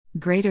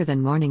Greater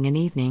than morning and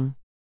evening.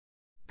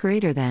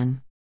 Greater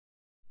than.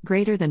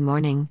 Greater than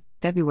morning,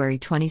 February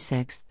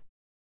 26th.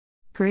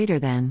 Greater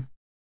than.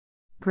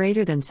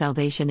 Greater than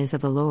salvation is of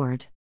the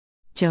Lord.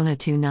 Jonah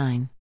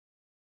 2:9.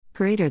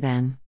 Greater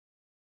than.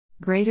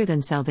 Greater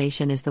than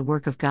salvation is the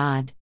work of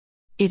God.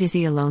 It is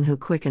He alone who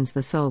quickens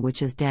the soul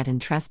which is dead in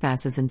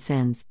trespasses and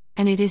sins,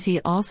 and it is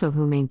He also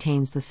who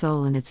maintains the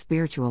soul in its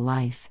spiritual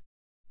life.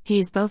 He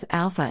is both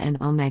Alpha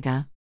and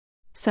Omega.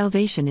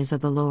 Salvation is of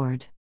the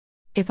Lord.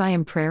 If I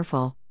am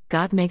prayerful,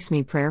 God makes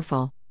me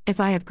prayerful. If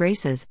I have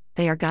graces,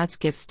 they are God's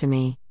gifts to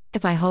me.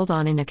 If I hold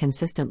on in a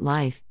consistent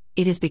life,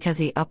 it is because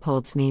He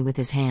upholds me with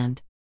His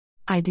hand.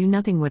 I do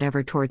nothing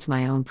whatever towards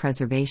my own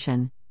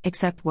preservation,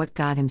 except what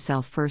God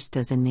Himself first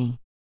does in me.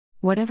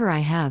 Whatever I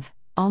have,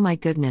 all my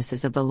goodness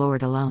is of the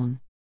Lord alone.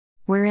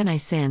 Wherein I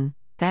sin,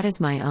 that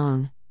is my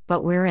own,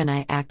 but wherein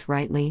I act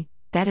rightly,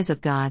 that is of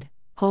God,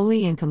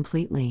 wholly and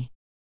completely.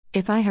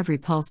 If I have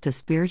repulsed a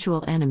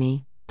spiritual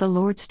enemy, the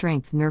Lord's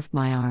strength nerved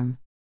my arm.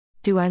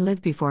 Do I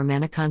live before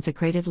men a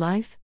consecrated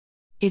life?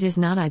 It is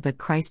not I but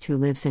Christ who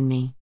lives in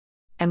me.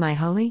 Am I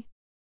holy?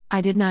 I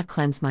did not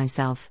cleanse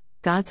myself,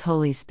 God's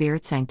Holy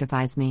Spirit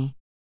sanctifies me.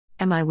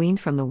 Am I weaned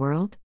from the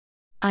world?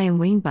 I am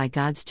weaned by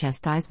God's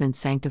chastisement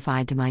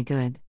sanctified to my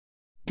good.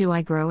 Do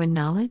I grow in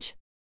knowledge?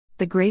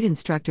 The great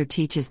instructor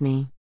teaches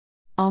me.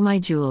 All my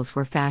jewels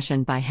were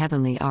fashioned by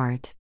heavenly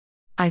art.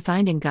 I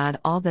find in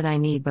God all that I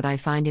need, but I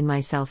find in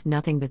myself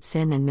nothing but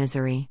sin and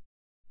misery.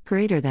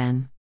 Greater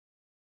than.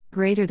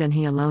 Greater than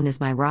He alone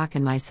is my rock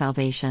and my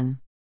salvation.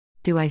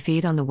 Do I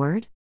feed on the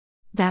Word?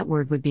 That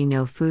Word would be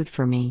no food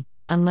for me,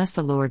 unless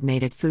the Lord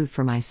made it food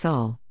for my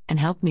soul, and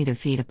helped me to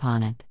feed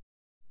upon it.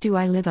 Do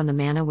I live on the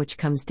manna which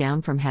comes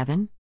down from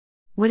heaven?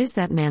 What is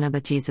that manna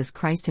but Jesus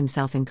Christ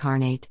Himself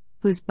incarnate,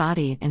 whose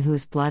body and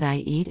whose blood I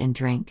eat and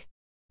drink?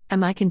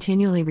 Am I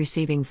continually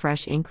receiving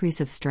fresh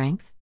increase of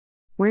strength?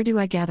 Where do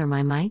I gather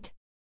my might?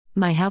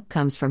 My help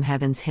comes from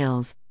heaven's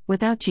hills.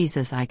 Without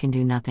Jesus I can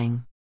do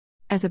nothing.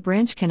 As a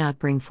branch cannot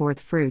bring forth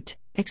fruit,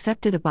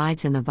 except it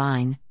abides in the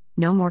vine,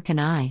 no more can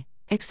I,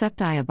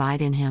 except I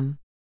abide in Him.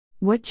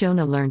 What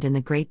Jonah learned in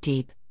the great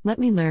deep, let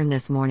me learn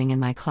this morning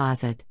in my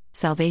closet.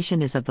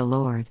 Salvation is of the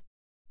Lord.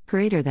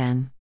 Greater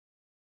than.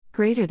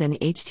 Greater than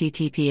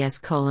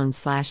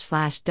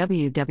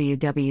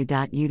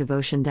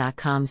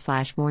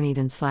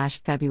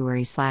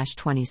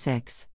https://www.udevotion.com/mornedan/February/26